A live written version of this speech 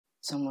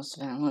It's almost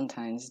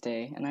Valentine's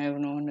Day, and I have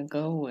no one to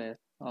go with.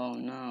 Oh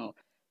no.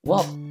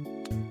 Well,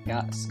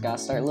 gotta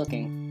start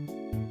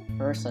looking.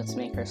 First, let's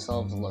make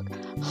ourselves look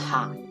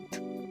hot.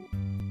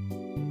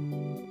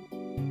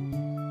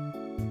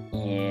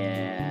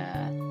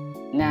 Yeah.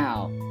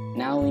 Now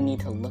we need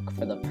to look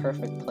for the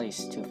perfect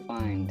place to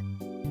find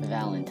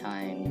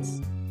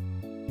Valentine's.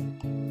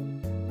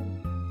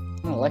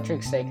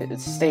 Electric State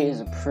is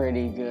a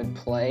pretty good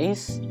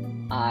place,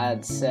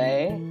 I'd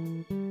say.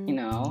 You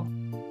know,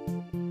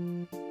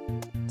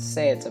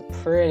 say it's a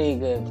pretty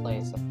good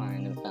place to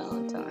find a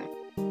Valentine.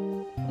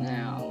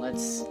 Now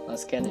let's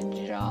get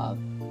a job.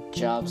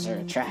 Jobs are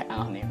I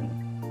don't even,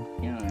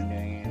 you know what I'm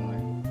doing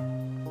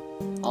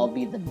anymore. I'll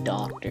be the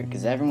doctor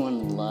because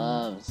everyone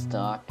loves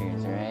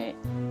doctors, right?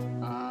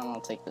 I'll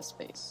take the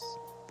space.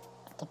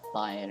 I have to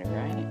buy it,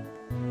 right?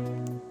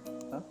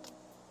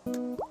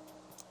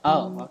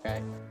 Oh,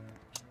 okay.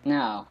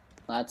 Now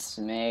let's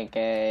make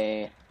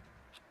a.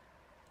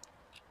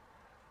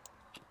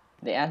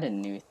 They added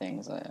new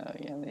things. Oh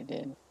yeah, they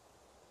did.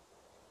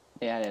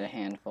 They added a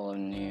handful of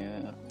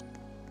new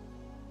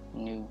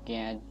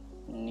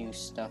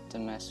stuff to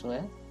mess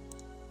with.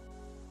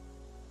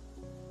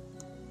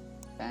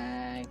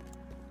 Bag.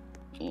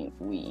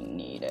 We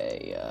need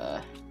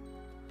a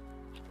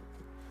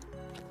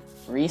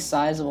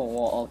resizable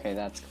wall. Okay,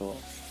 that's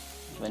cool.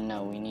 But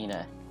no, we need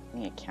a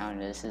counter.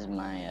 This is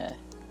my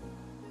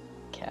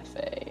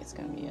cafe. It's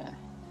gonna be a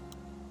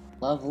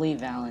lovely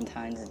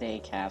Valentine's Day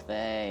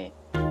cafe.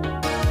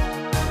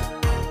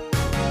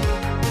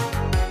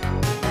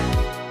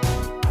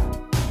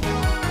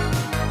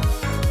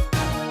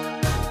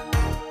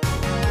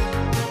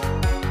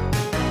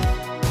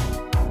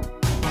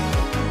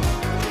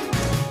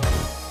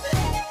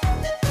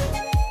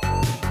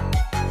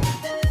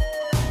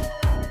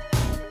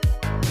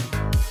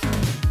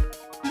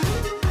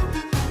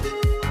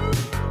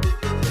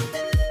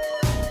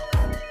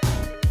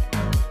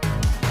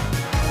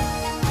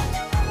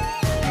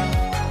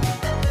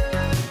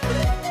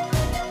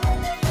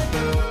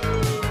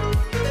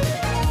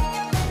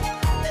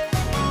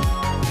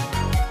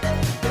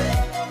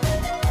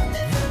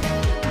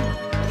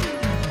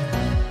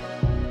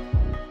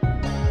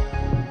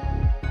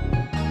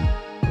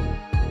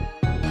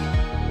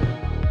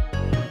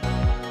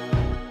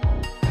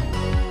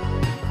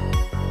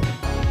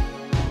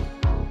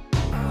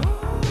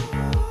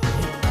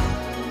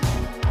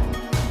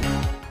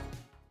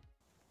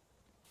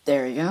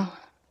 There we go.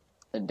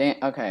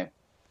 Okay,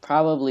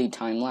 probably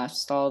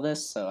time-lapsed all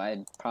this, so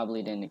I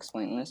probably didn't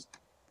explain this.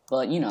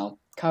 But, you know,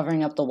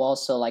 covering up the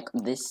walls, so like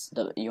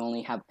you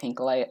only have pink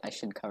light, I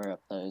should cover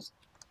up those.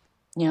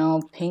 You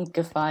know,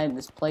 pinkify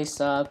this place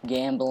up,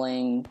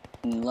 gambling,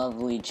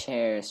 lovely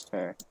chairs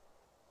to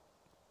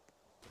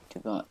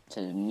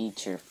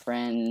meet your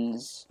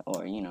friends,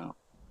 or, you know.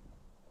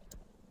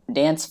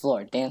 Dance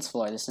floor,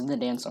 this is the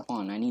dance floor.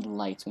 Hold on, I need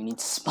lights, we need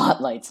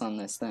spotlights on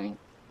this thing.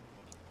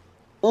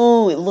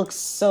 Ooh, it looks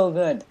so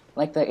good.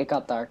 Like it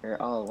got darker.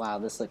 Oh wow,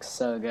 this looks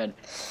so good.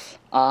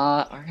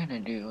 We're gonna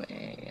do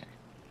a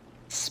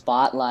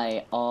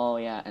spotlight. Oh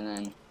yeah, and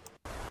then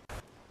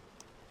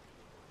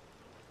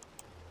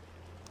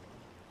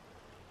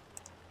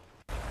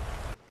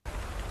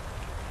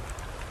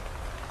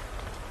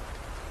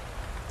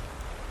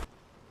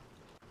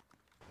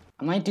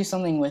I might do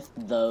something with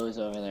those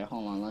over there.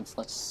 Hold on, let's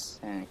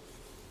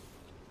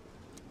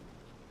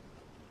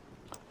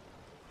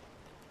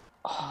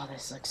Oh,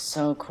 this looks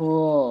so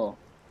cool.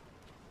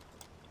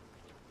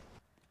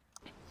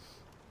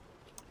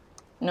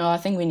 No, I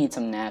think we need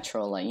some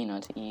natural light, you know,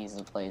 to ease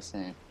the place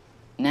in.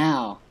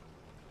 Now,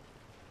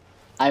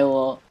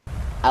 I'll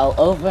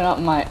open up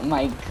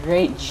my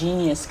great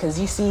genius, because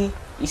you see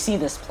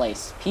this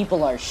place.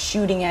 People are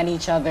shooting at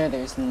each other.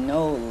 There's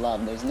no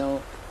love. There's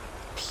no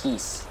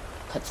peace.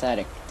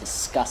 Pathetic.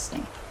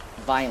 Disgusting.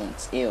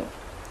 Violence. Ew.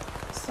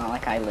 It's not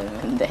like I live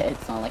in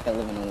it's not like I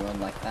live in a world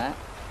like that.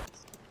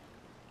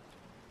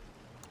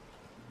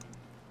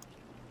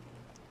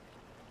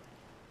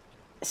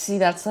 See,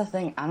 that's the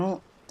thing,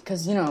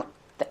 because, you know,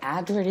 the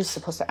advert is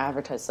supposed to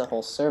advertise the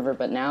whole server,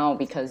 but now,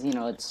 because, you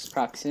know, it's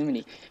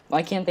proximity,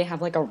 why can't they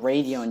have, like, a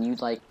radio and you,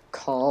 like,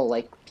 call,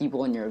 like,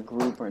 people in your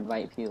group or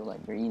invite people, like,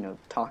 or, you know,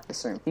 talk to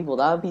certain people?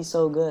 That would be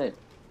so good.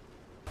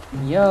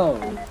 Yo,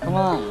 come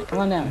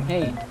on down,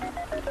 hey.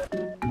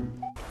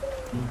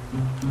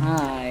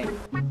 Hi.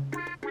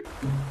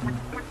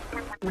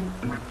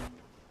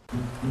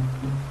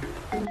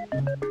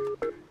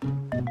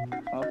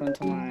 Welcome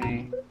to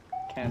my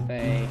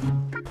cafe.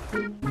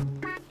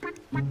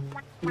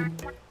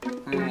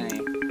 Hi.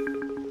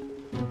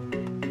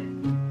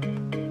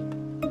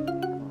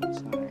 Oh,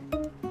 sorry.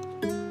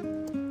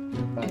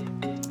 But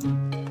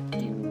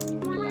you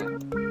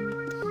left.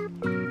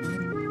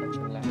 But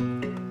you left.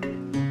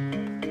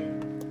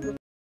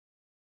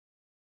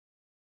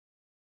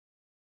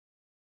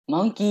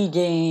 Monke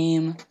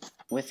Game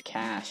with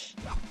cash.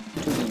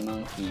 To be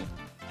monkey.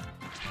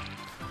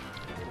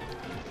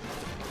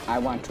 I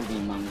want to be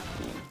monkey.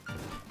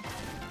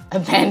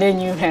 Abandon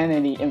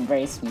humanity,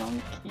 embrace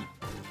monkey.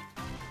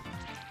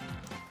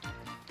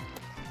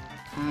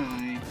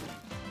 Hi.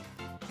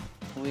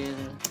 Will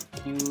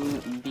you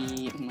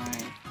be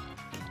my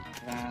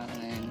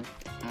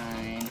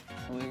Valentine?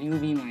 Will you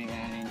be my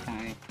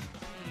Valentine?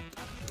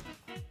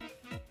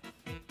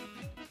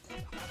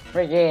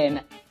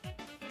 Friggin'.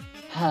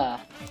 Huh.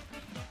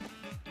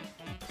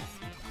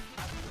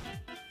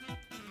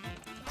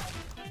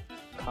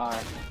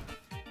 Card.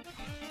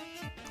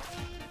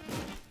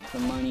 The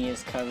money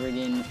is covered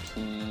in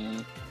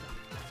pee.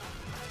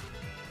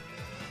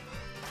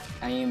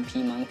 I am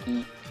P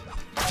monkey.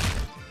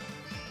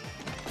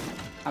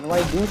 How do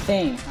I do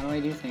thing? How do I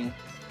do thing?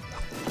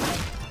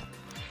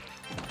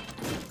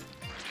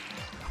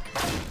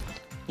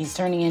 He's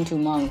turning into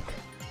monk.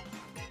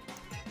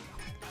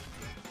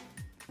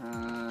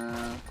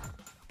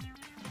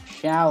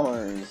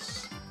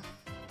 Showers.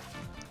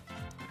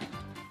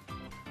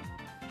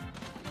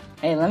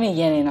 Hey, let me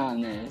get in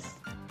on this.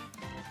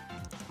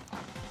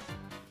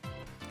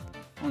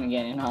 I wanna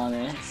get in on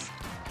this.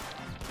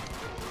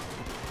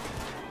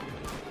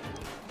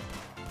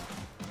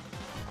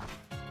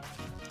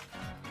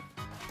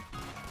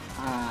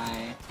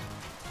 Hi.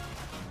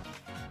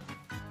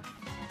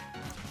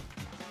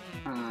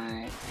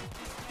 Hi.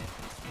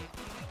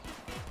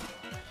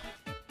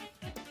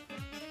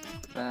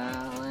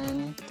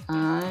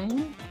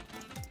 Valentine.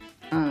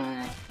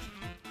 Hi.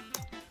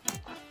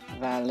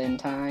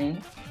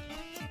 Valentine.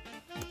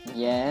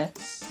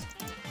 Yes.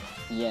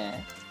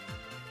 Yes.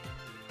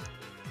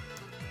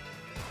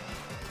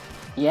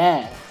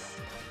 Yes.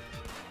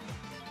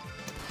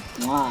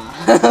 Mwah.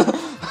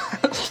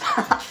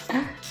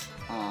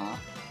 Aw.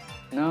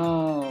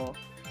 No.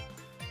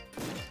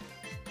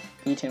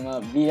 Beat him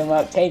up,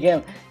 take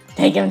him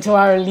to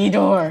our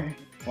leader.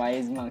 Why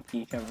is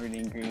Monkey covered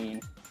in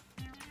green?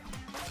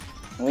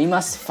 We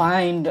must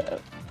find,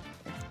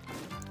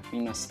 we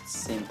must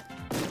simp.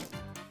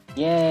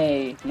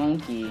 Yay,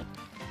 Monkey.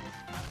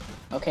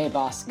 Okay,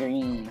 boss,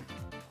 green.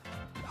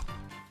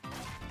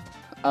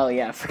 Oh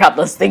yeah, I forgot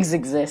those things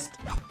exist.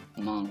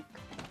 Monk.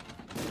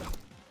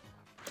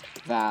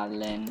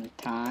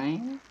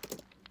 Valentine.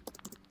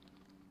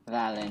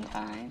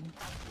 Valentine.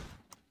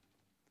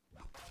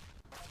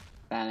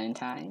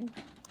 Valentine.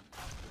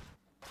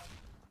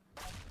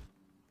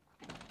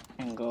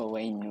 And go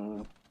away,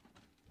 noob.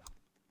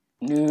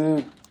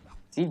 Noob.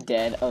 Is he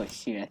dead? Oh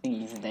shoot, I think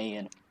he's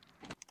dead.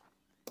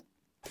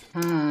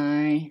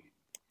 Hi.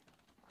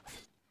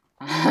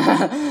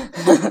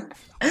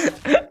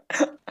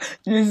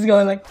 Just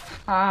going like,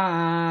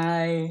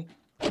 hi.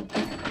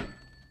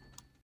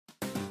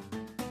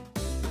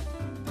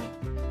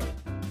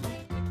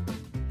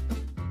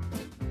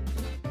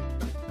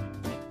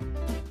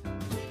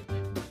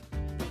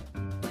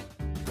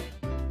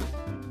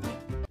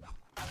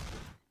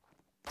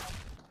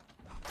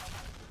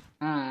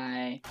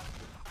 Hi.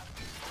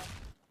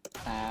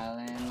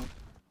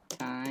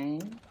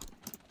 Valentine.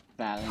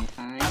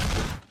 Valentine.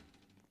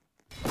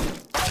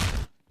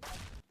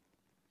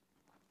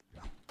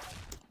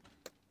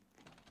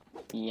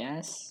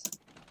 Yes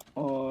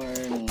or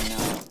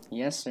no?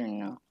 Yes or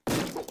no?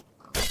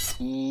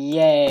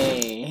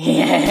 Yay!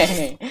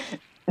 Yay!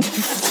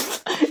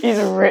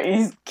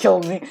 He's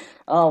killed me.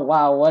 Oh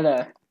wow!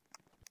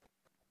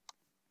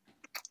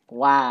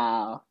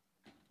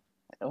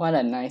 What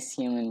a nice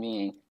human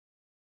being.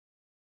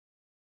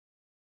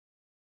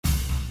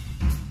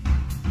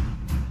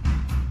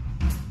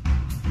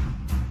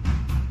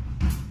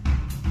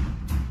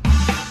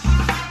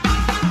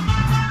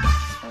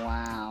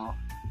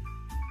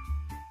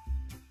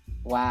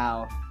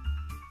 Wow.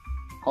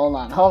 Hold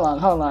on.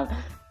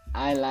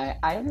 I like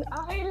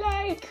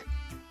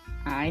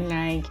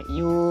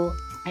you.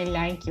 I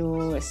like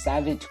you,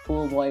 Savage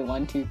Cool Boy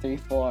 1 2 3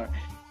 4.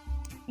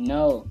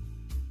 No.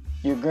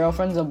 Your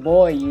girlfriend's a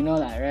boy, you know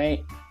that,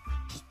 right?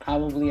 She's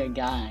probably a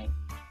guy.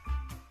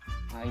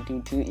 I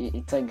do too.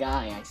 It's a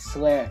guy, I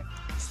swear.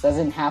 This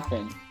doesn't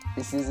happen.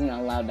 This isn't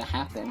allowed to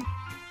happen.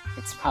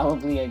 It's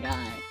probably a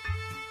guy.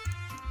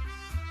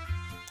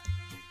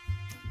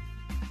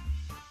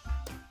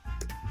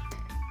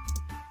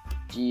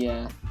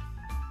 Gia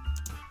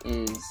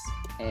is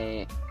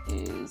a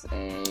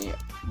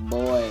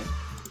boy.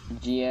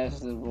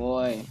 Gia's a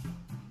boy.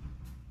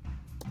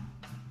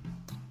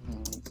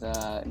 He's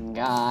a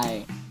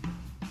guy.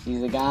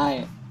 He's a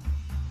guy.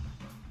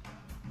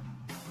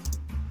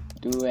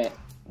 Do it.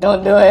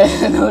 Don't do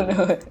it. Don't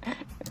do it.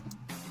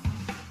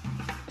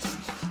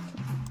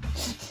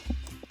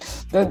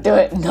 Don't do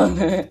it. Don't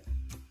do it.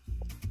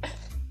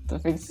 What the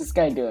frick's this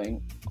guy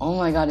doing? Oh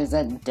my god, is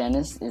that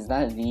Dennis? Is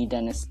that the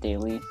Dennis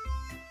Daly?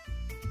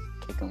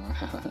 Kick him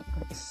around.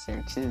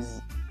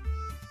 Searches.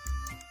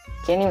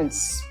 Can't even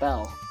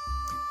spell.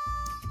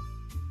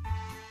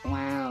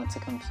 Wow, it's a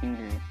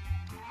computer.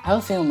 I have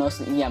a feeling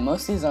most of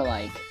these are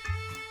like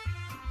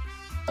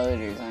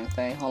odors, aren't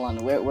they? Hold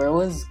on, where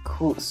was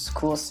what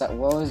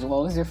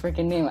was your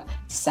freaking name?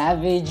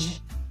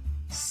 Savage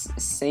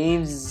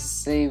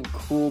Save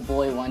Cool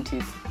Boy 1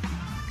 2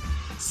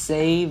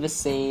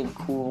 Save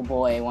Cool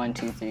Boy 1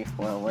 2 3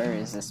 4. Where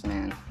is this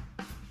man?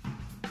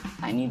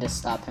 I need to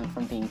stop him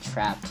from being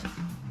trapped.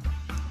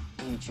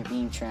 Dude, you're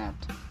being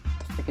trapped.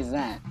 What the frick is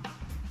that?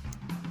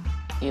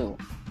 Ew.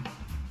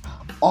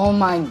 Oh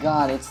my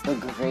god, it's the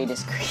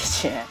greatest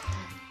creature.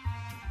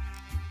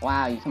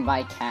 Wow, you can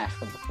buy cash.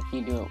 What the fuck do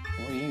you do?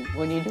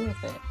 What do you do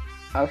with it?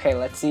 Okay,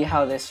 let's see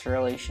how this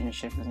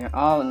relationship is going.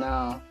 Oh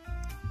no.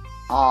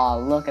 Oh,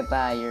 look at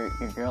that. Your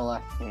girl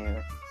left you.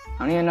 I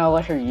don't even know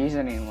what her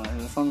username was.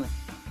 It's on the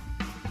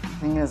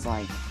thing is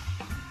like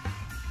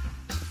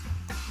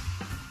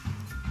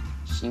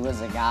she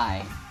was a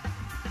guy.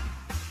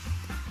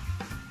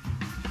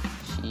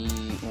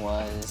 She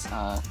was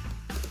a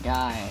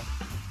guy.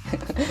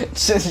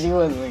 She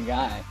was a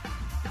guy.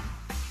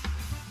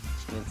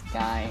 She was a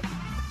guy.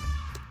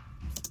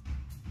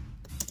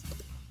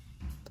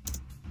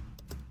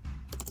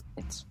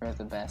 It's for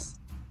the best.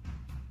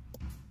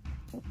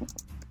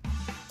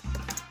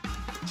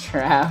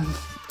 Trap.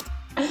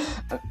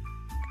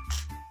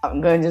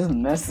 I'm gonna just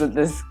mess with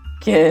this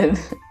kid.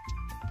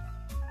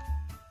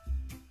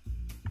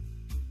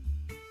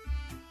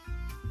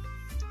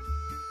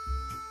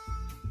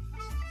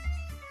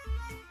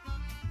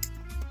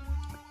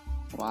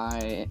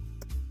 Why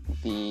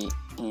be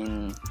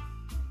in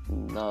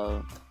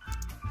love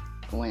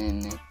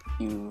when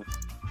you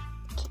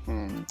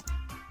can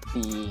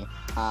be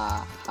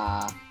ha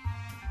ha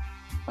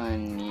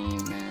funny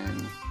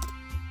man?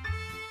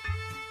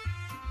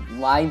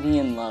 Why be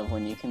in love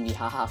when you can be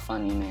haha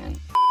funny man?